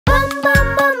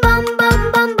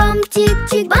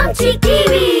Bumcheek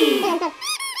TV.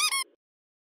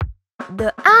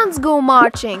 The ants go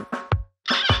marching.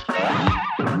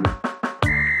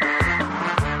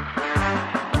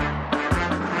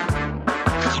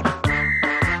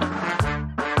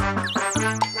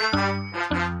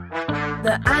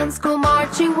 The ants go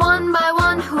marching one by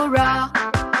one, hurrah,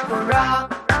 hurrah.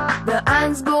 The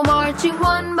ants go marching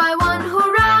one by one,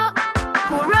 hurrah,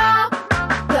 hurrah.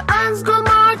 The ants go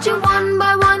marching one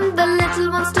by one. The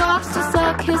little one stops to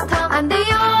suck his thumb, and they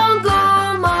all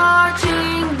go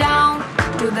marching down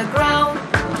to the ground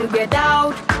to get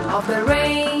out of the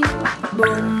rain.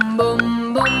 Boom,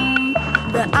 boom, boom.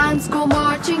 The ants go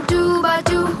marching two by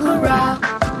two, hurrah,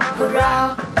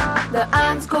 hurrah. The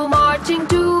ants go marching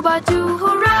two by two,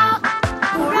 hurrah,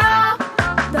 hurrah.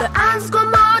 The ants go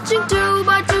marching two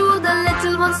by two. The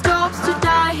little one stops to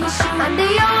tie his shoe, and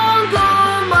they all go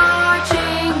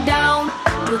marching down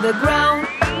to the ground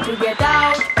to get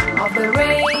out of the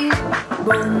rain.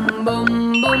 Boom, boom,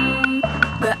 boom.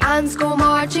 The ants go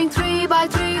marching three by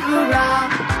three, hurrah,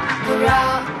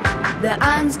 hurrah. The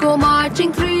ants go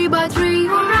marching three by three,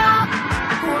 hurrah,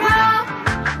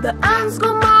 hurrah. The ants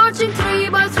go marching three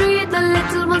by three. The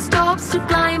little one stops to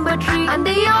climb a tree, and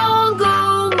they all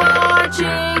go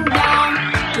marching down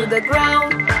to the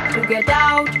ground to get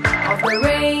out of the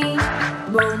rain.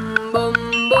 Boom, boom,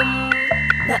 boom.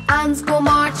 The ants go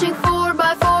marching four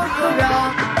by four,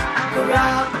 hurrah,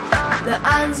 hurrah. The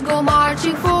ants go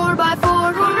marching four by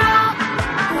four, hurrah,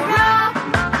 hurrah.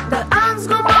 The ants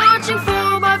go marching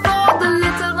four by four. The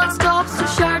little one stops to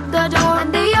shut the door,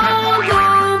 and they all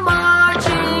go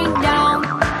marching down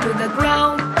to the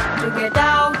ground to get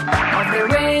out of the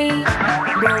rain.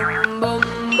 Boom, boom,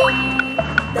 boom.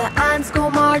 The ants go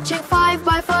marching five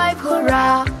by five,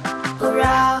 hurrah,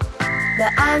 hurrah. The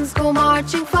ants go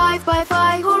marching five by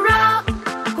five, hurrah,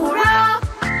 hurrah.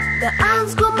 The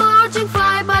ants go marching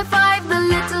five by five. The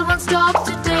little one stops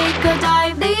to take a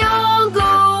dive. They all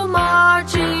go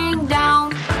marching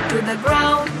down to the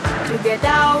ground to get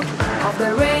out of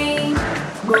the rain.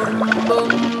 Boom,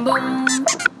 boom, boom.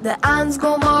 The ants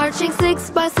go marching six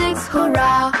by six,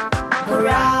 hurrah,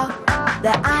 hurrah.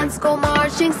 The ants go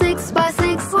marching six by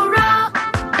six, hurrah,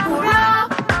 hurrah.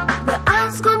 The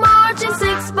ants go marching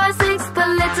six by six. The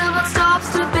little one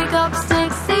stops to pick up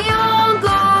sticks. They all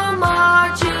go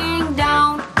marching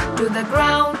down to the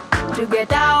ground to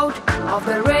get out of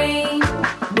the rain.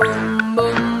 Boom,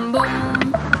 boom,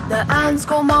 boom. The ants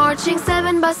go marching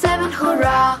seven by seven,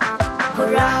 hurrah,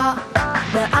 hurrah.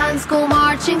 The ants go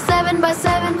marching seven by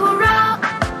seven, hurrah,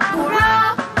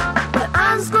 hurrah. The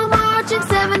ants go marching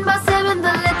seven by seven.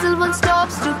 The little one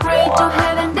stops to pray to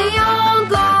heaven. They all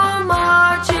go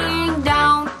marching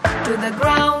down to the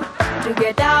ground to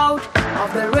get out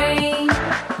of the rain.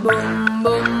 Boom,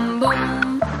 boom,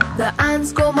 boom. The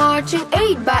ants go marching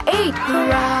eight by eight,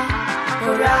 hurrah,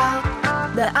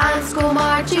 hurrah. The ants go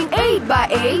marching eight by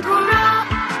eight, hurrah,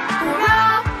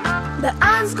 hurrah. The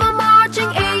ants go marching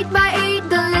eight by eight.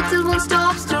 The little one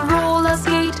stops to roll a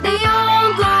skate. They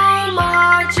all go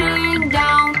marching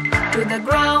down to the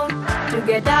ground to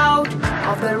get out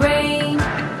of the rain.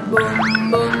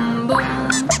 Boom, boom, boom.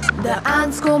 The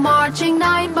ants go marching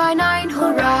nine by nine,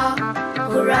 hurrah,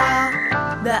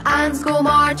 hurrah. The ants go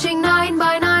marching nine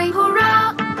by nine,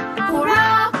 hurrah,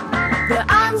 hurrah. The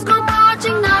ants go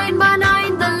marching nine by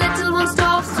nine. The little one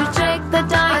stops to check the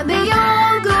time. They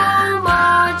all go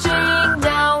marching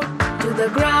down to the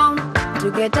ground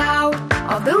to get out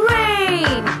of the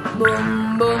rain.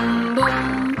 Boom, boom,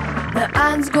 boom. The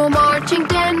ants go marching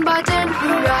ten by ten,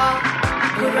 hurrah,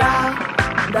 hurrah.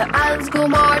 The ants go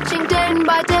marching ten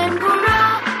by ten,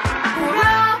 hurrah,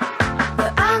 hurrah.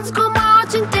 The ants go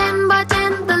marching ten by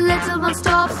ten. The little one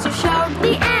stops to shout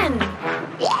the end.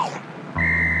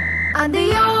 And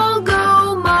they all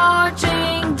go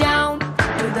marching down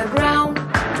to the ground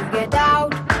to get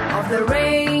out of the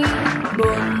rain.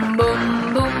 Boom,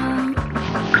 boom, boom.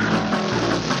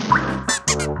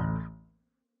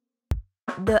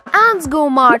 The ants go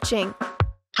marching.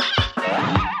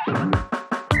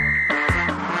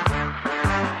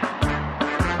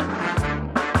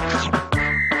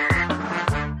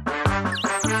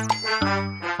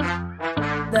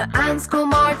 The ants go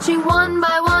marching one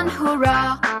by one,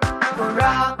 hurrah,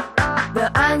 hurrah.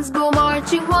 The ants go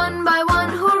marching one by one,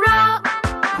 hurrah,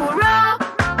 hurrah.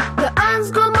 The ants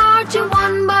go marching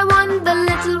one by one. The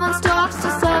little one stops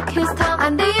to suck his thumb,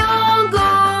 and they all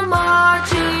go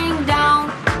marching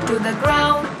down to the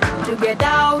ground to get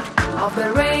out of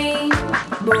the rain.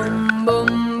 Boom,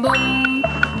 boom, boom.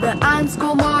 The ants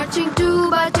go marching two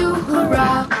by two,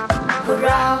 hurrah,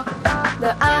 hurrah.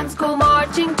 The ants go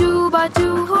marching two by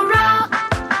two, hurrah,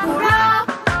 hurrah.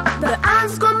 The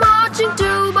ants go marching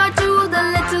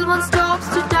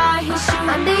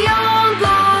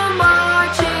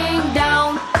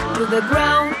the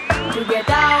ground to get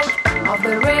out of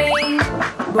the rain.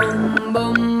 Boom,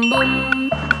 boom, boom.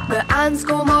 The ants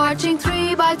go marching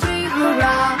 3 by 3,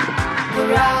 hurrah,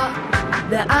 hurrah.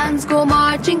 The ants go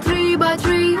marching 3 by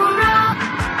 3, hurrah,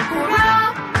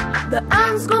 hurrah. The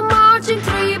ants go marching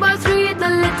 3 by 3. The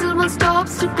little one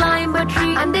stops to climb a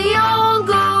tree, and they all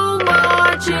go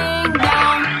marching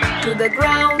down to the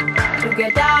ground to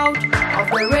get out of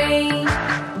the rain.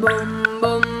 Boom,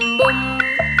 boom, boom.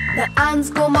 The ants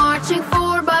go marching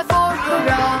 4 by 4,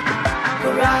 hurrah,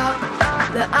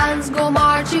 hurrah. The ants go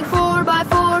marching 4 by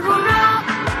 4, hurrah,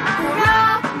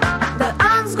 hurrah. The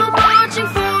ants go marching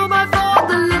 4 by 4.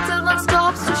 The little one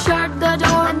stops to shut the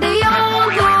door, and they all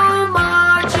go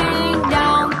marching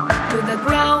down to the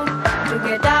ground to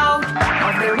get out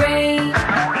of the rain.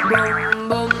 Boom,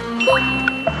 boom, boom.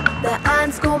 The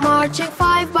ants go marching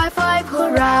 5 by 5,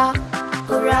 hurrah,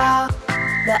 hurrah.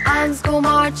 The ants go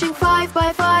marching 5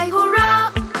 by 5, hurrah,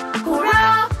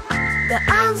 hurrah. The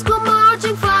ants go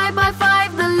marching 5 by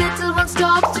 5. The little one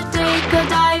stops to take a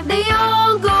dive. They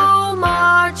all go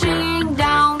marching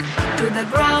down to the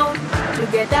ground to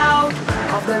get out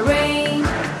of the rain.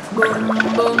 Boom,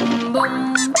 boom,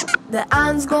 boom. The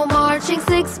ants go marching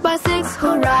 6 by 6,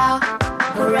 hurrah,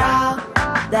 hurrah.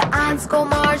 The ants go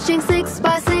marching 6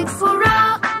 by 6,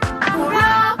 hurrah,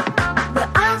 hurrah. The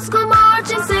ants go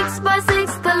marching 6 by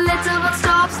 6. The little one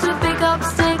stops to pick up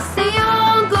sticks. They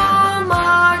all go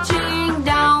marching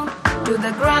down to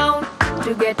the ground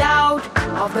to get out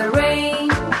of the rain.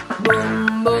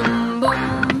 Boom, boom,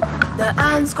 boom. The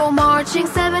ants go marching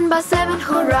 7 by 7,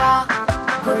 hurrah,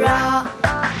 hurrah.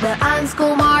 The ants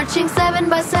go marching 7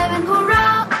 by 7,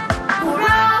 hurrah,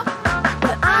 hurrah.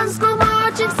 The ants go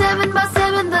marching 7 by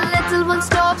 7. The little one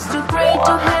stops to pray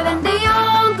to heaven. They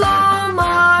all go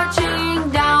marching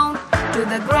down to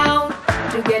the ground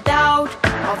to get out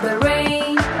of the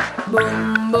rain.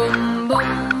 Boom, boom,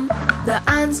 boom. The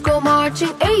ants go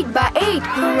marching 8 by 8,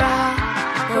 hurrah,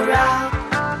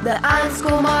 hurrah. The ants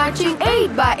go marching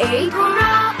 8 by 8,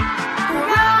 hurrah,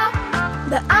 hurrah.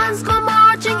 The ants go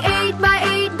marching 8 by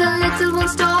 8. The little one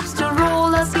stops to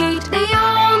roll a skate. They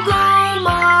all go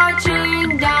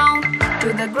marching down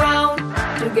to the ground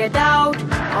to get out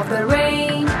of the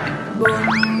rain.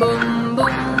 Boom, boom,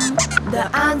 boom. The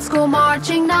ants go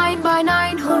marching 9 by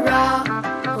 9, hurrah,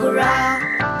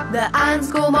 hurrah. The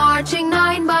ants go marching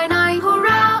 9 by 9,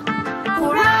 hurrah,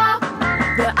 hurrah.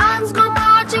 The ants go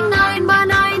marching 9 by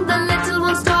 9. The little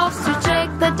one stops to check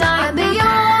the time. They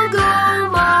all go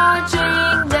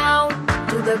marching down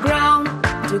to the ground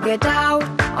to get out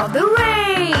of the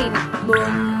rain.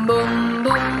 Boom, boom,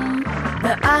 boom.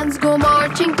 The ants go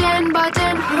marching 10 by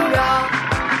 10, hurrah,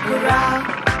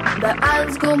 hurrah. The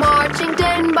ants go marching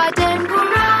 10 by 10,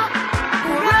 hurrah,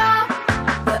 hurrah.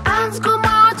 The ants go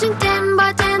marching 10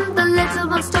 by 10. The little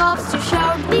one stops to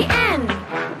shout the end.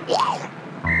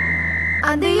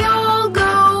 And they all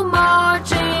go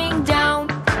marching down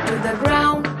to the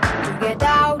ground to get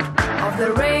out of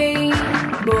the rain.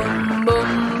 Boom,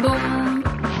 boom, boom.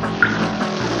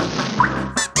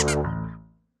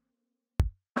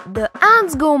 The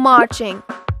ants go marching.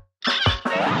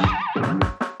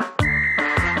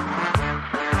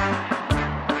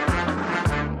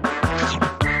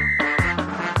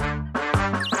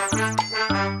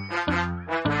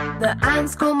 The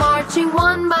ants go marching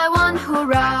 1 by 1,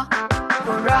 hurrah,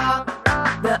 hurrah.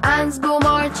 The ants go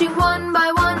marching 1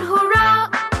 by 1, hurrah,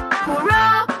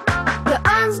 hurrah. The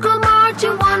ants go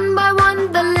marching 1 by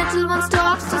 1. The little one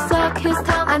stops to suck his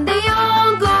thumb, and they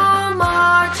all go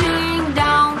marching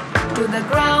down to the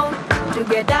ground to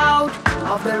get out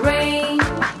of the rain.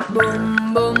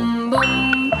 Boom, boom,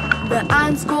 boom. The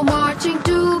ants go marching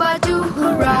 2 by 2,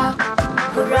 hurrah,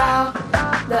 hurrah.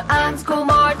 The ants go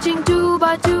marching 2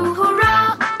 by 2,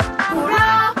 hurrah,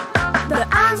 hurrah. The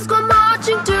ants go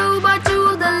marching 2 by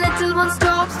 2. The little one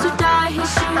stops to tie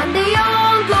his shoe, and they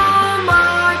all go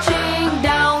marching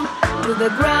down to the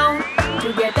ground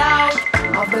to get out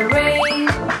of the rain.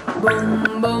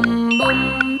 Boom, boom,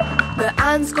 boom. The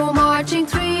ants go marching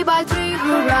 3 by 3,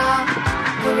 hurrah,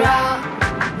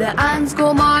 hurrah. The ants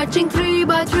go marching 3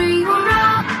 by 3,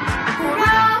 hurrah,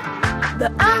 hurrah. The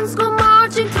ants go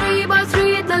marching 3 by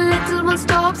 3. The little one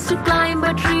stops to climb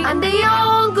a tree, and they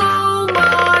all go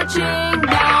marching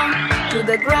down to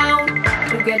the ground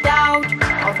to get out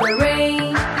of the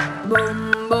rain.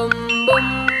 Boom, boom,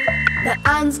 boom. The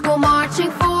ants go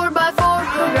marching 4 by 4,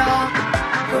 hurrah,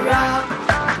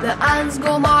 hurrah. The ants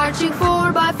go marching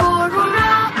 4 by 4,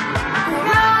 hurrah,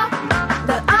 hurrah.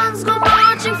 The ants go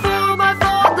marching 4 by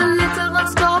 4. The little one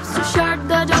stops to shut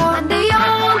the door, and they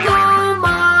all go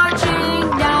marching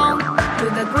down to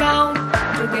the ground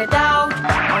to get out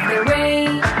of the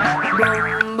rain.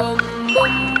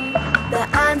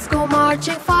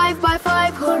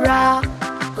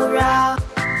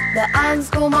 The ants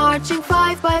go marching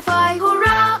 5 by 5.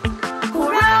 Hurrah!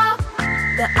 Hurrah!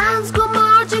 The ants go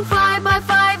marching 5 by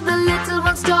 5. The little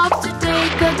one stops to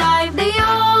take a dive. They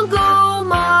all go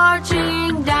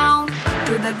marching down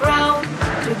to the ground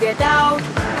to get out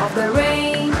of the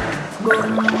rain.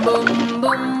 Boom, boom,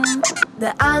 boom.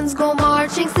 The ants go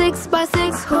marching 6 by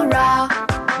 6. Hurrah!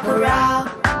 Hurrah!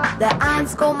 The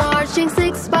ants go marching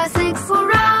 6 by 6.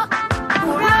 Hurrah!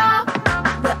 Hurrah!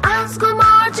 The ants go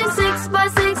marching 6 by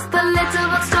 6. The little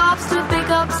one stops to pick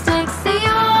up sticks. They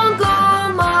all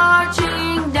go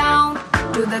marching down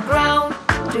to the ground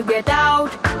to get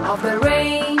out of the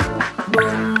rain.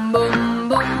 Boom, boom,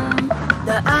 boom.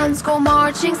 The ants go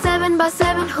marching 7 by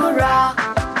 7. Hurrah!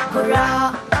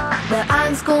 Hurrah! The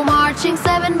ants go marching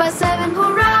 7 by 7.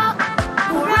 Hurrah!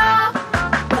 Hurrah!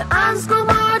 The ants go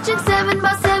marching 7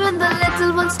 by 7. The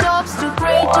little one stops to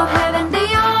pray to heaven.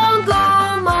 They all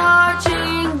go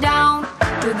marching down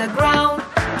to the ground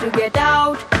to get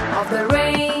out of the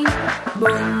rain.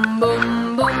 Boom,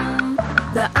 boom, boom.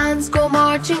 The ants go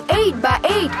marching 8 by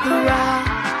 8. Hurrah!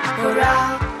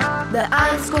 Hurrah! The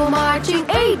ants go marching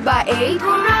 8 by 8.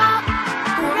 Hurrah!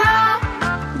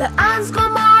 Hurrah! The ants go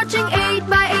marching 8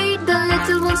 by 8. The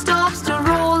little one stops to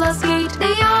roll a skate.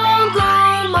 They all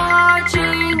go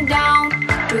marching down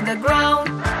to the ground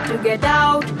to get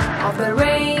out of the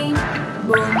rain.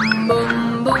 Boom,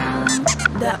 boom, boom.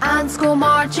 The ants go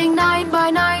marching 9 by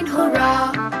 9.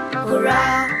 Hurrah!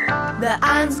 Hurrah! The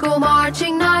ants go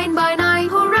marching 9 by 9.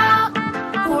 Hurrah!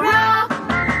 Hurrah!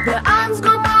 The ants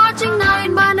go marching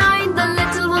 9 by 9. The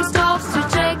little one stops to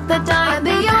check the time.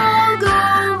 They all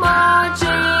go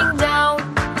marching down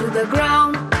to the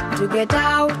ground to get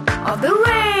out of the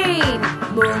rain.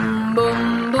 Boom,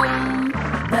 boom, boom.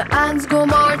 The ants go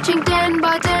marching 10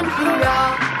 by 10.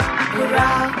 Hurrah!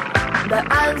 Hurrah! The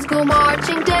ants go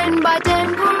marching 10 by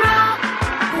 10. Hurrah!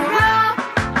 Hurrah!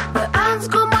 The ants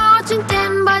go marching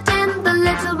 10 by 10. The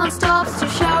little one stops to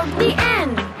shout the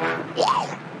end.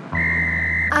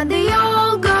 And they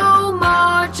all go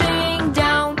marching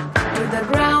down to the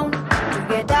ground to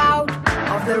get out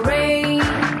of the rain.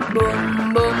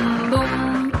 Boom, boom,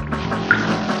 boom.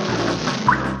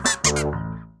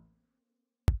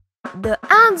 The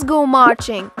ants go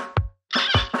marching.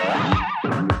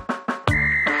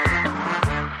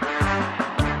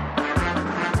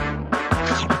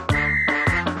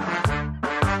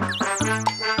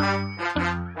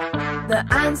 The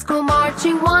ants go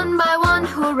marching 1 by 1.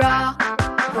 Hurrah!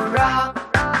 Hurrah!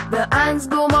 The ants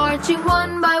go marching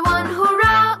 1 by 1.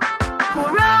 Hurrah!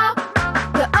 Hurrah!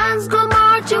 The ants go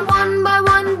marching 1 by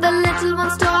 1. The little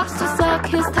one stops to suck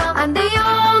his thumb. And they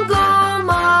all go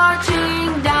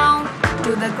marching down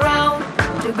to the ground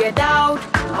to get out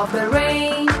of the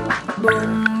rain.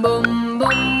 Boom, boom,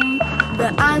 boom.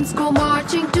 The ants go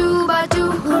marching 2 by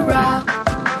 2. Hurrah!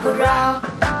 Hurrah!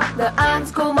 The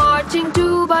ants go marching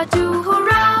 2 by 2.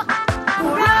 Hurrah!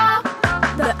 Hurrah!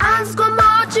 The ants go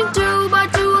marching 2 by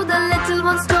 2. The little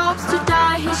one stops to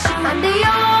tie his shoe. And they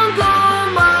all go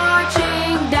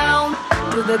marching down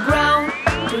to the ground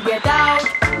to get out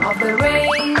of the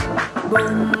rain.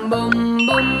 Boom, boom,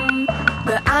 boom.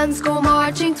 The ants go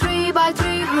marching 3 by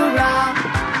 3. Hurrah!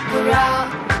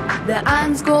 Hurrah! The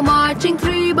ants go marching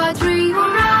 3 by 3.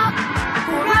 Hurrah!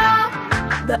 Hurrah!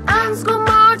 The ants go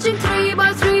marching 3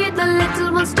 by 3. The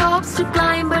little one stops to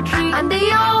climb a tree. And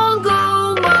they all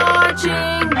go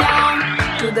marching down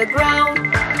to the ground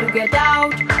to get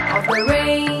out of the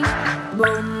rain.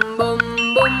 Boom, boom,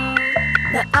 boom.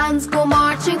 The ants go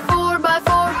marching 4 by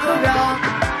 4. Hurrah!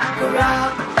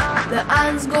 Hurrah! The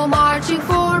ants go marching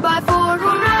 4 by 4.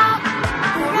 Hurrah!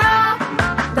 Hurrah!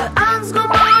 The ants go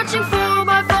marching 4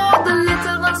 by 4. The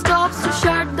little one stops to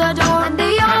shut the door. And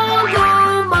they all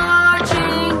go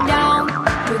marching down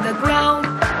to the ground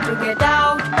to get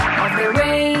out of the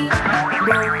rain.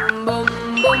 Boom, boom,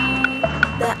 boom.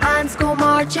 The ants go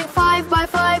marching 5 by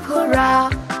 5. Hurrah!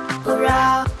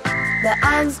 Hurrah! The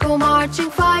ants go marching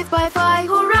 5 by 5.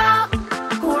 Hurrah!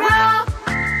 Hurrah!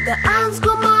 The ants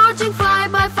go marching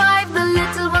 5 by 5. The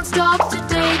little one stops to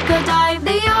take a dive.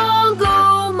 They all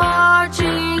go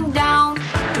marching down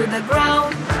to the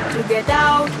ground to get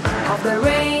out of the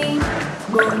rain.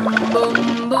 Boom,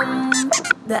 boom, boom.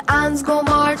 The ants go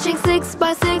marching 6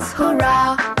 by 6.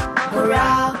 Hurrah!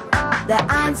 Hurrah! The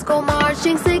ants go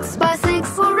marching 6 by 6.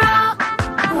 Hurrah!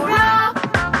 Hurrah!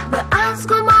 The ants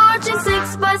go marching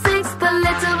 6 by 6. The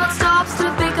little one stops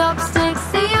to pick up sticks.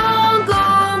 They all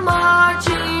go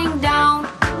marching down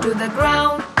to the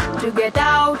ground to get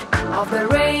out of the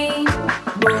rain.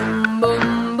 Boom,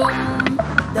 boom, boom.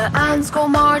 The ants go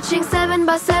marching 7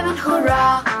 by 7.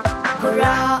 Hurrah!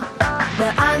 Hurrah!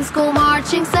 The ants go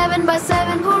marching 7 by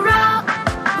 7. Hurrah!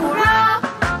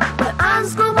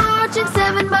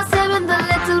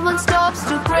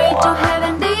 to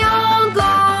heaven. They all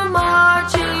go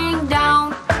marching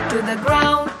down to the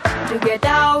ground to get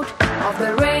out of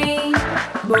the rain.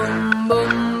 Boom,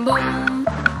 boom, boom.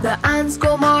 The ants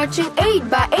go marching 8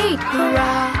 by 8.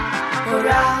 Hurrah,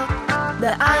 hurrah.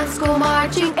 The ants go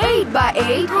marching 8 by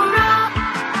 8. Hurrah,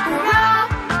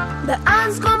 hurrah. The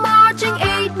ants go marching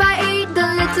 8 by 8. The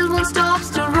little one stops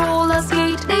to roll a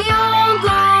skate. They all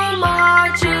go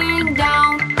marching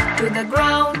down to the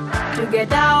ground to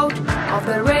get out of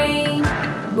the rain.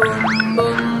 Boom,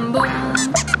 boom, boom.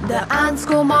 The ants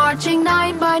go marching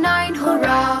 9 by 9.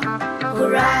 Hurrah,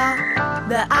 hurrah.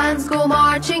 The ants go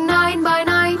marching 9 by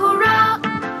 9. Hurrah,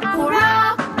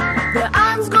 hurrah. The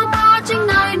ants go marching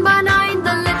 9 by 9.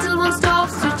 The little one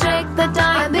stops to check the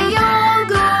time. And they all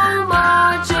go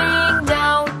marching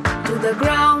down to the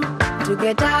ground to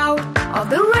get out of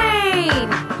the rain.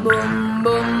 Boom,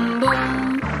 boom,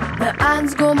 boom. The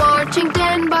ants go marching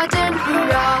 10 by 10.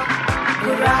 Hurrah,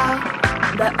 hurrah.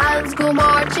 The ants go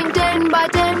marching 10 by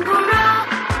 10. Hurrah,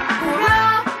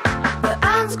 hurrah. The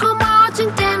ants go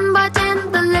marching 10 by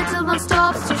 10. The little one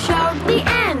stops to shout the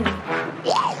end.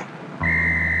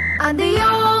 And they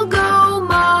all go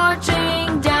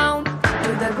marching down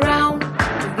to the ground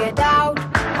to get out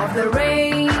of the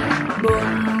rain.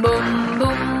 Boom, boom,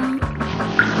 boom.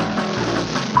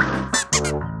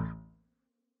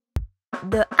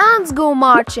 The ants go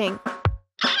marching.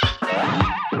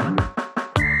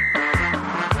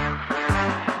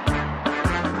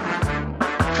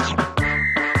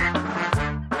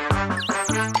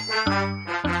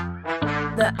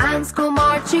 The ants go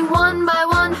marching one by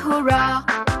one. Hurrah,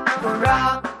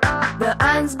 hurrah. The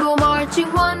ants go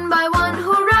marching one by one.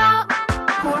 Hurrah,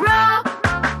 hurrah.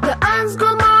 The ants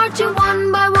go marching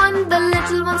one by one. The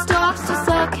little one stops to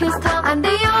suck his thumb. And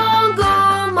they all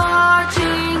go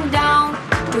marching down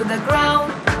to the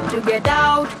ground to get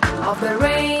out of the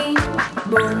rain.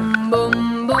 Boom,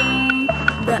 boom, boom.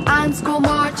 The ants go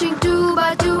marching 2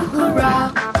 by 2.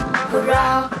 Hurrah,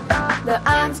 hurrah. The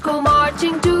ants go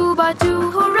marching 2 by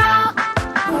 2. Hurrah,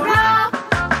 hurrah.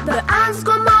 The ants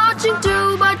go marching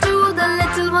 2 by 2. The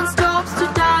little one stops to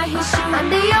tie his shoe.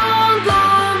 And they all go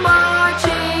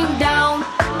marching down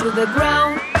to the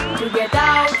ground to get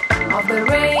out of the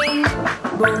rain.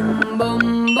 Boom,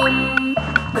 boom, boom.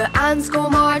 The ants go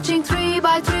marching 3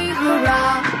 by 3.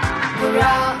 Hurrah,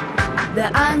 hurrah.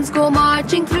 The ants go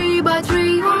marching 3 by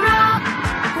 3. Hurrah,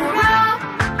 hurrah.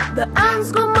 The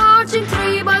ants go marching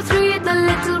 3 by 3. The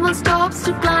little one stops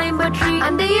to climb a tree.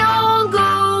 And they all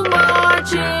go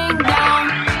marching down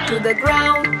to the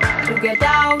ground to get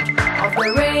out of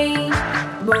the rain.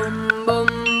 Boom, boom,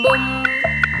 boom.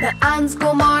 The ants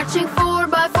go marching 4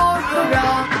 by 4.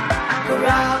 Hurrah,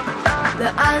 hurrah. The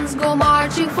ants go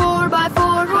marching 4 by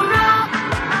 4. Hurrah,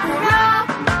 hurrah.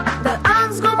 The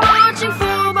ants go marching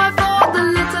 4 by 4. The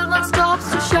little one stops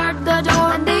to shut the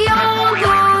door. And they all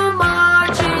go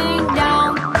marching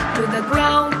down to the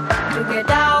ground to get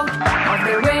out of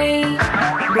the rain.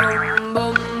 Boom,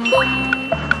 boom, boom.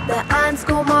 The ants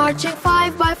go marching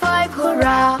 5 by 5.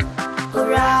 Hurrah,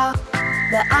 hurrah.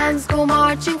 The ants go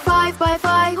marching 5 by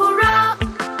 5. Hurrah,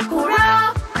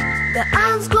 hurrah. The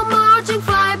ants go marching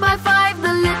 5 by 5.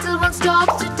 The little one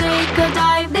stops to take a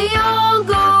dive. They all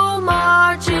go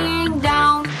marching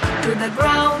down to the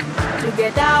ground to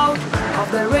get out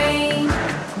of the rain.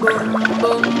 Boom,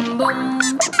 boom, boom.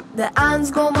 The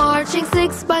ants go marching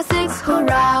 6 by 6.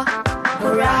 Hurrah,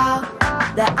 hurrah.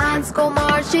 The ants go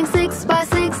marching 6 by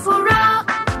 6. Hurrah,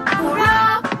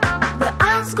 hurrah. The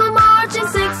ants go marching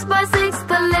 6 by 6.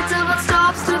 The little one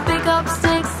stops to pick up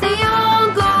sticks. They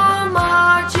all go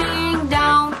marching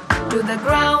down to the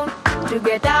ground to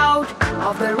get out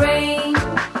of the rain.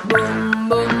 Boom,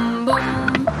 boom,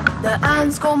 boom. The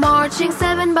ants go marching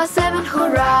 7 by 7.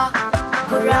 Hurrah,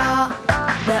 hurrah.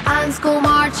 The ants go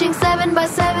marching 7 by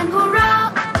 7. Hurrah,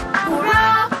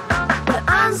 hurrah. The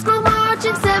ants go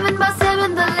marching 7 by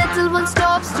 7. The little one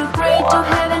stops to pray to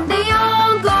heaven. They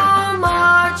all go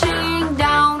marching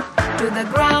down to the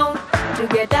ground to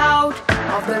get out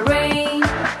of the rain.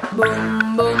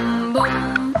 Boom, boom,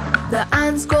 boom. The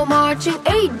ants go marching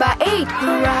 8 by 8.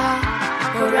 Hurrah,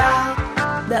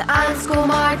 hurrah. The ants go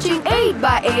marching 8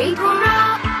 by 8.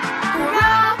 Hurrah,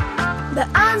 hurrah. The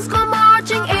ants go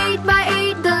marching 8 by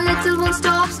 8. The little one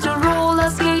stops to roll a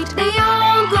skate. They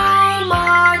all go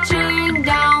marching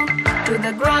down to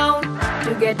the ground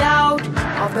to get out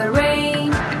of the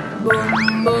rain.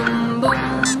 Boom, boom, boom.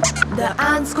 The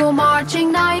ants go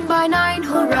marching 9 by 9.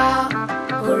 Hurrah,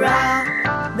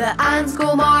 hurrah. The ants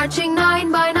go marching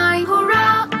 9 by 9.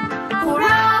 Hurrah,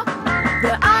 hurrah.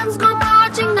 The ants go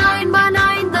marching 9 by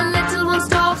 9. The little one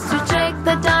stops to check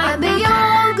the time. And they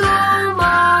all go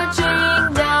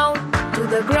marching down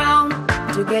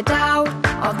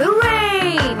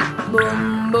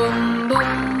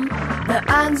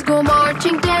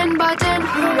marching 10 by 10,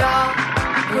 hurrah,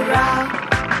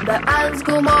 hurrah. The ants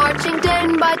go marching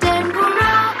 10 by 10,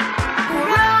 hurrah,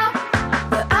 hurrah.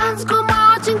 The ants go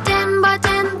marching 10 by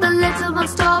 10. The little one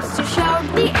stops to shout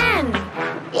the end.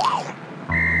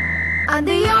 And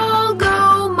they all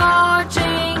go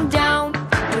marching down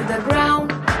to the ground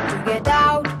to get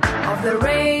out of the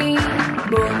rain.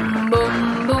 Boom,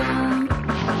 boom, boom.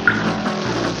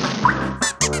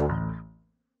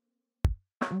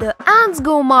 The ants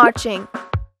go marching.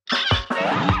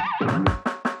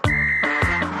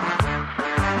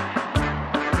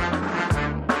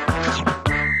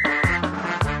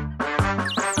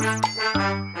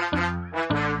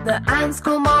 The ants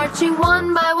go marching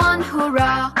one by one,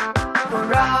 hurrah,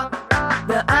 hurrah.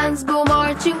 The ants go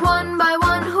marching one by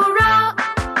one, hurrah,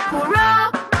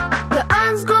 hurrah. The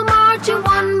ants go marching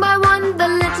one by one. The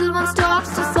little one stops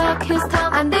to suck his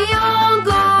thumb. And they all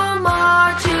go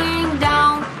marching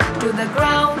down to the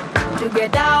ground to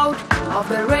get out of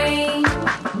the rain.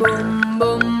 Boom,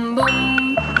 boom,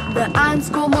 boom. The ants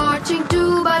go marching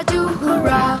two by two,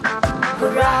 hurrah,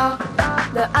 hurrah.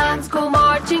 The ants go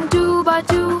marching two by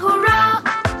two, hurrah,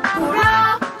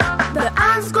 hurrah. The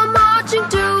ants go marching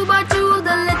two by two.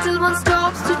 The little one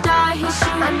stops to tie his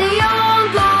shoe. And they all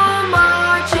go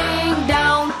marching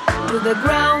down to the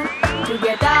ground to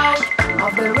get out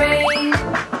of the rain.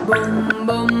 Boom,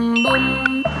 boom,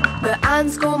 boom. The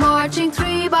ants go marching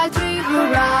three by three,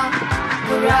 hurrah,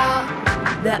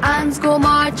 hurrah. The ants go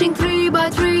marching three by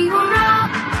three, hurrah,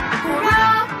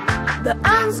 hurrah. The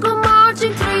ants go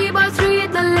marching three by three.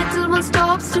 The little one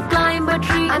stops to climb a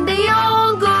tree. And they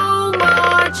all go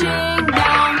marching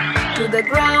down to the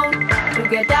ground to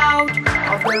get out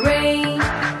of the rain.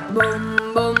 Boom,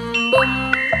 boom,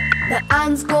 boom. The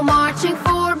ants go marching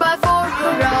four by four,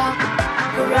 hurrah,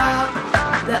 hurrah.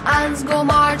 The ants go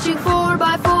marching four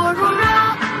by four,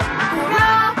 hurrah,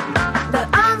 hurrah. The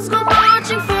ants go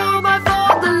marching four by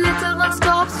four. The little one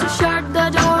stops to shut the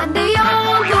door. And they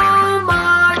all go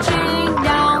marching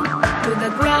down to the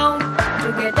ground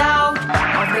to get out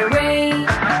of the rain.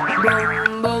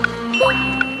 Boom, boom,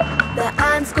 boom. The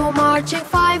ants go marching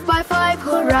five by five,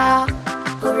 hurrah,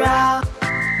 hurrah.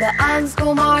 The ants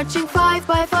go marching five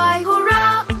by five,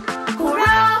 hurrah,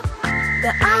 hurrah.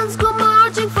 The ants go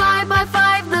marching five by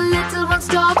five. The little one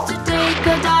stops to take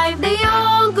a dive. They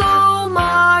all go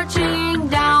marching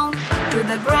down to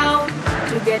the ground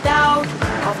to get out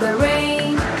of the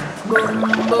rain. Boom,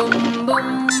 boom,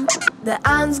 boom. The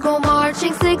ants go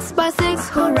marching six by six,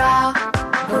 hurrah,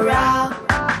 hurrah.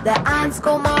 The ants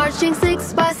go marching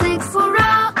six by six,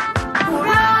 hurrah,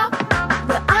 hurrah.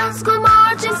 The ants go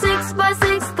marching six by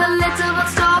six. The little one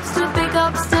stops to pick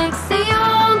up sticks. They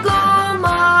all go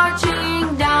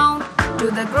marching down to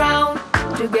the ground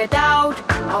to get out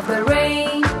of the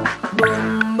rain.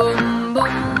 Boom, boom,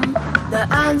 boom. The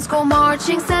ants go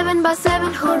marching seven by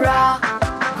seven, hurrah,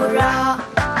 hurrah.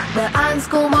 The ants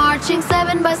go marching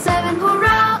seven by seven,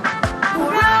 hurrah,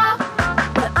 hurrah.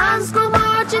 The ants go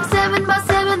marching seven by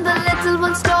seven. The little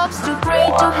one stops to pray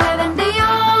to heaven. They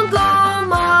all go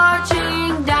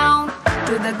marching down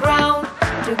to the ground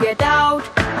to get out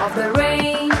of the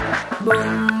rain.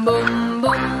 Boom, boom,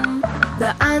 boom.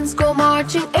 The ants go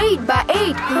marching eight by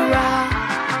eight, hurrah,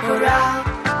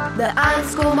 hurrah. The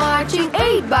ants go marching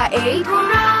eight by eight,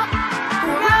 hurrah,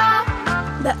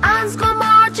 hurrah. The ants go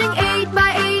marching eight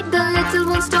by eight. The little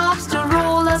one stops to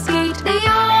roll a skate. They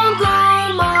all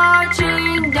go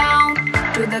marching down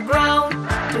to the ground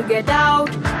to get out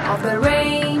of the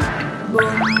rain.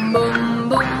 Boom, boom,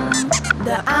 boom.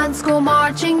 The ants go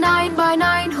marching nine by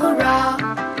nine, hurrah,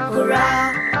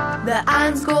 hurrah. The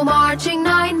ants go marching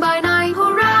nine by nine,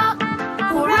 hurrah,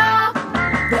 hurrah.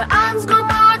 The ants go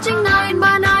marching nine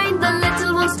by nine. The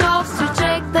little one stops to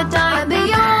check the time. And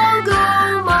they all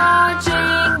go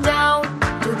marching down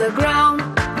to the ground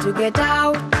to get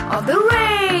out of the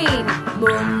rain.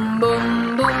 Boom,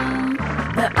 boom, boom.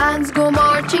 The ants go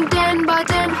marching 10 by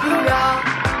 10, hurrah,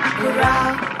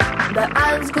 hurrah. The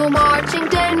ants go marching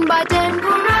 10 by 10,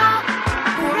 hurrah,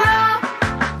 hurrah.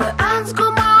 The ants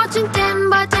go marching 10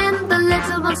 by 10. The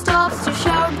little one stops to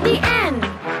shout the end.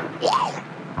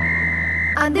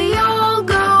 And they all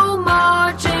go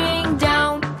marching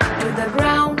down to the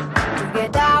ground to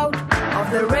get out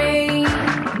of the rain.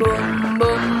 Boom,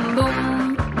 boom,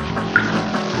 boom.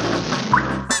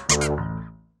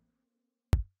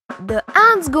 The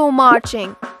ants go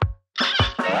marching.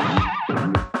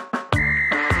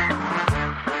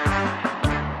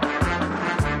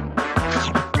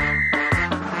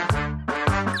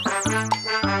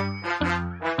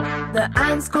 The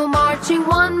ants go marching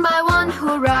one by one,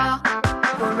 hurrah,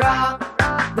 hurrah.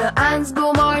 The ants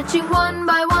go marching one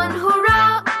by one,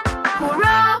 hurrah, hurrah.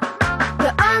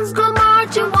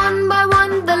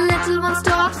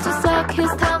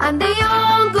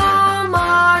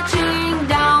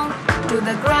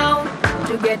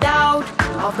 get out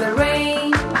of the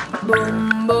rain.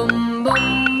 Boom, boom,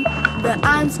 boom. The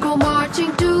ants go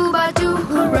marching two by two,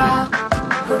 hurrah,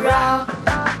 hurrah.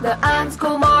 The ants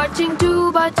go marching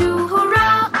two by two,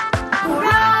 hurrah,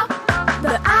 hurrah.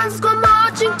 The ants go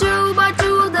marching two by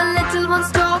two. The little one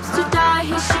stops to tie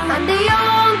his shoe, and they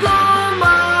all go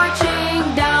marching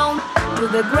down to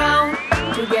the ground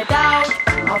to get out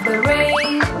of the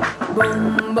rain.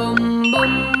 Boom, boom,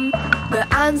 boom. The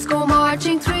ants go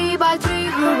marching three by three,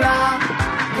 hurrah,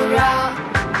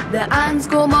 hurrah. The ants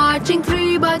go marching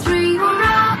three by three,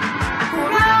 hurrah,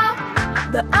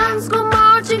 hurrah. The ants go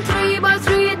marching three by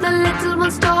three. The little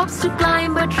one stops to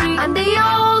climb a tree, and they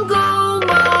all go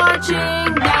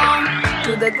marching down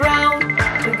to the ground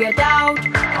to get out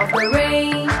of the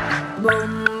rain.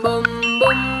 Boom, boom,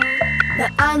 boom. The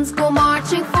ants go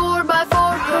marching four by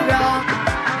four, hurrah,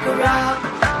 hurrah.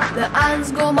 The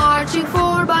ants go marching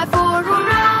four by four,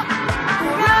 hurrah,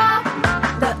 hurrah.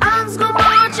 The ants go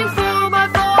marching four by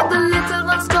four. The little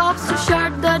one stops to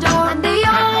shut the door, and they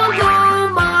all go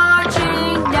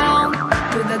marching down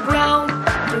to the ground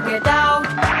to get out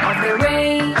of the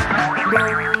rain.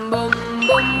 Boom, boom,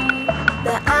 boom.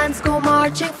 The ants go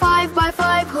marching five by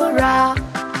five, hurrah,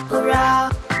 hurrah.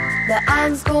 The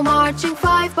ants go marching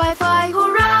five by five,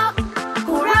 hurrah,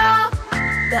 hurrah.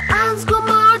 The ants go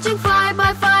marching five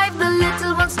by five. The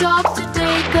little one stops to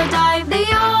take a dive. They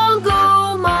all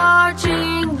go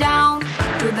marching down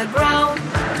to the ground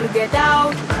to get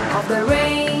out of the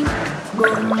rain.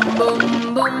 Boom,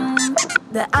 boom, boom.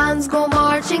 The ants go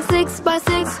marching six by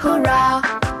six, hurrah,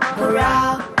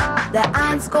 hurrah. The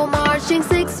ants go marching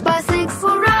six by six,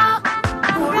 hurrah,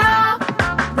 hurrah.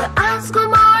 The ants go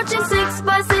marching six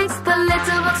by six. The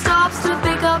little one stops to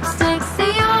pick up sticks.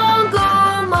 They all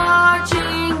go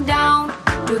marching down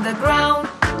to the ground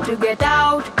to get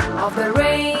out of the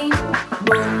rain.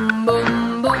 Boom,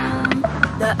 boom, boom.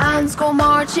 The ants go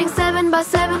marching seven by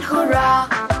seven, hurrah,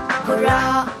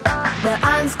 hurrah. The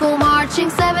ants go marching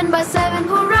seven by seven,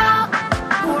 hurrah,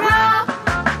 hurrah.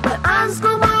 The ants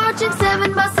go marching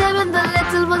seven by seven. The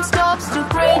little one stops to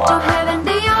pray to heaven.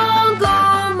 They all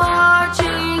go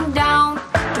marching down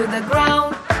to the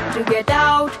ground to get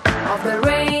out of the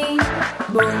rain.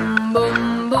 Boom,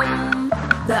 boom, boom.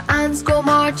 The ants go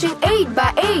marching eight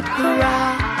by eight,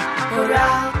 hurrah,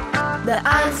 hurrah. The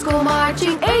ants go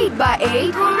marching eight by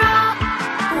eight, hurrah,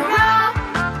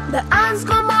 hurrah. The ants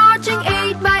go marching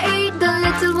eight by eight. The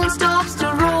little one stops to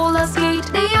roll a skate.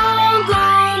 They all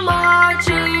go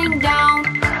marching down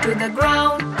to the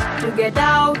ground to get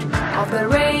out of the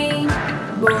rain.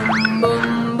 Boom,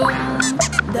 boom, boom.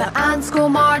 The ants go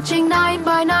marching nine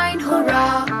by nine,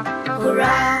 hurrah,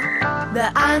 hurrah.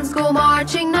 The ants go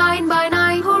marching nine by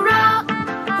nine, hurrah,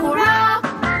 hurrah.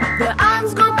 The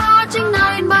ants go marching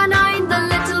nine by nine. The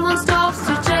little one stops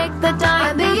to check the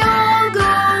time. They all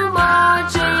go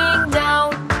marching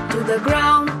down to the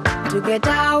ground to get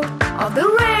out of the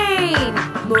rain.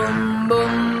 Boom,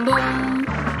 boom, boom.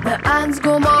 The ants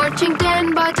go marching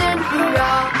ten by ten,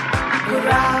 hurrah,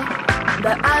 hurrah.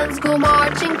 The ants go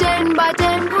marching ten by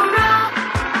ten, hurrah,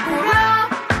 hurrah.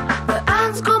 The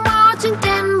ants go marching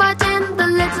ten by ten. The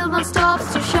little one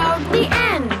stops to shout the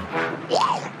end.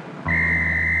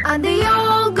 And they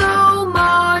all go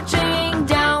marching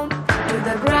down to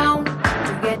the ground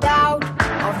to get out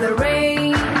of the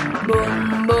rain.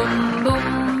 Boom, boom,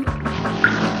 boom.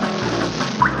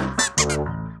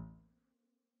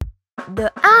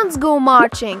 The ants go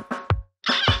marching.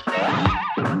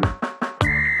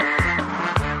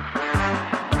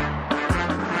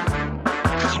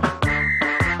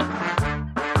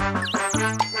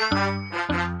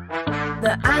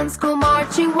 The ants go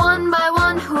marching one by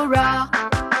one, hurrah,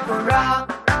 hurrah.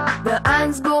 The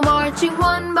ants go marching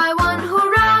one by one,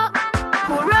 hurrah,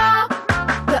 hurrah.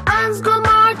 The ants go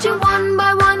marching one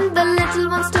by one. The little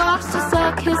one stops to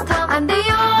suck his thumb, and they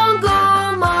all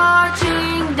go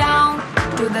marching down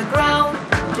to the ground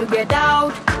to get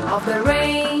out of the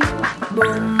rain.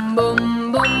 Boom,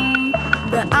 boom, boom.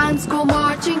 The ants go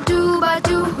marching two by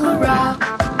two, hurrah,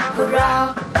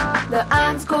 hurrah. The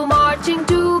ants go marching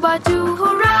two by two,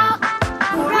 hurrah,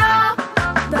 hurrah.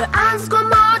 The ants go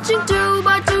marching two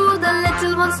by two. The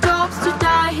little one stops to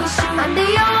tie his shoe, and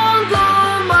they all go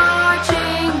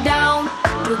marching down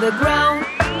to the ground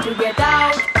to get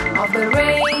out of the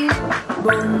rain.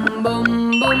 Boom, boom,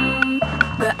 boom.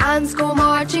 The ants go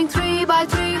marching three by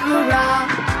three, hurrah,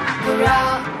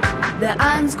 hurrah. The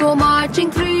ants go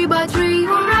marching three by three,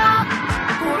 hurrah,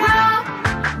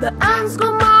 hurrah. The ants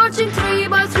go marching three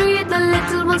by three. The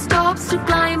little one stops to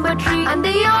climb a tree, and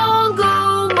they all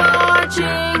go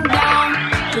marching down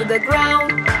to the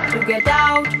ground to get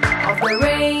out of the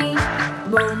rain.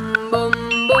 Boom, boom,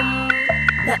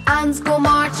 ants go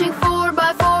marching 4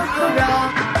 by 4, hurrah,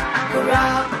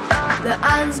 hurrah. The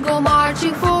ants go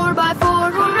marching 4 by 4,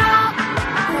 hurrah,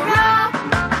 hurrah.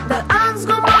 The ants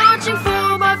go marching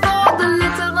 4 by 4. The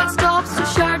little one stops to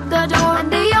shut the door,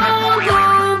 and they all go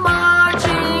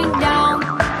marching down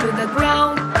to the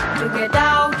ground to get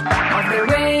out of the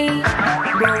rain.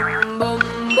 Boom, boom,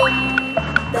 boom.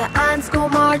 The ants go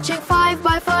marching 5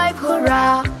 by 5,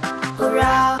 hurrah,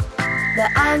 hurrah. The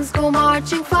ants go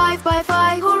marching 5 by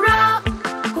 5, hurrah,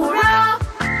 hurrah.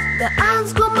 The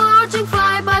ants go marching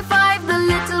 5 by 5. The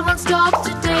little one stops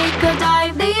to take a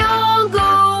dive. They all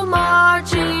go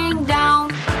marching down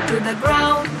to the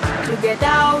ground to get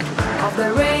out of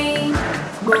the rain.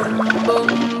 Boom,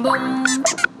 boom, boom.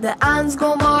 The ants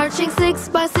go marching 6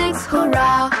 by 6,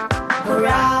 hurrah,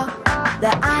 hurrah.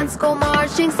 The ants go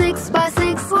marching 6 by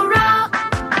 6, hurrah,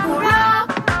 hurrah.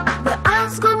 The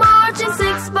ants go marching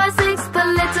 6 by 6. The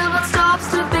little one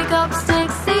stops to pick up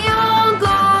sticks. They all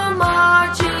go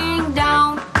marching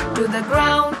down to the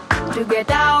ground to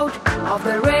get out of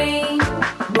the rain.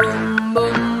 Boom,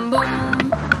 boom, boom.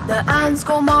 The ants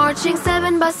go marching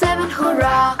 7 by 7,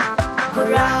 hurrah,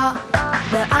 hurrah.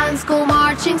 The ants go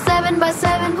marching 7 by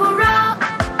 7, hurrah,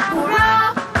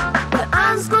 hurrah. The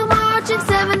ants go marching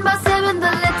 7 by 7.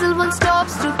 The little one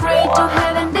stops to pray to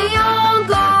heaven. They all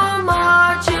go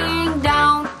marching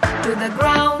down to the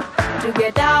ground to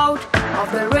get out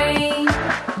of the rain.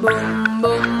 Boom,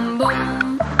 boom,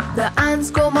 boom. The ants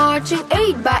go marching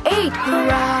 8 by 8,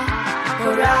 hurrah,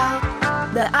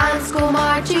 hurrah. The ants go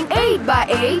marching 8 by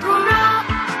 8, hurrah,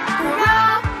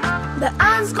 hurrah. The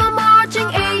ants go marching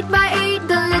 8 by 8.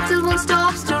 The little one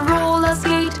stops to roll a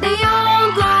skate. They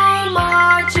all go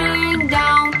marching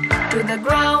down to the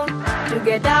ground to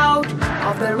get out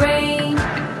of the rain.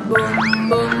 Boom,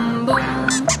 boom, boom.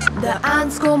 The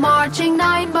ants go marching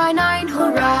 9 by 9,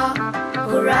 hurrah,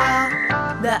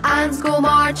 hurrah. The ants go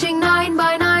marching 9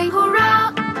 by 9,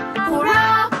 hurrah,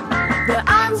 hurrah. The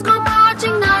ants go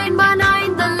marching 9 by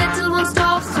 9. The little one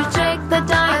stops to check the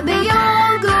time. They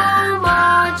all go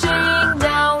marching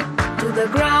down to the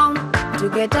ground to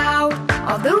get out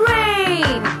of the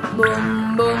rain.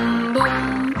 Boom, boom,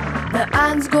 boom. The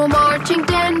ants go marching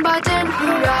 10 by 10,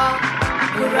 hurrah,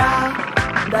 hurrah.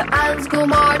 The ants go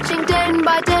marching 10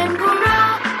 by 10,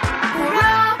 hurrah,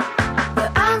 hurrah.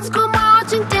 The ants go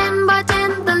marching 10 by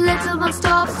 10. The little one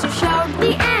stops to shout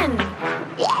the end.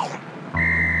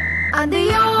 And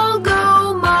they all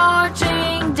go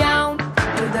marching down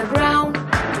to the ground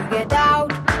to get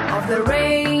out of the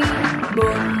rain.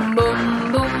 Boom,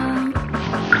 boom, boom.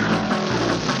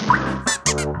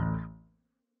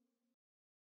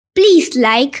 Please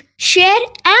like, share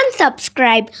and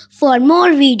subscribe for more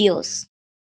videos.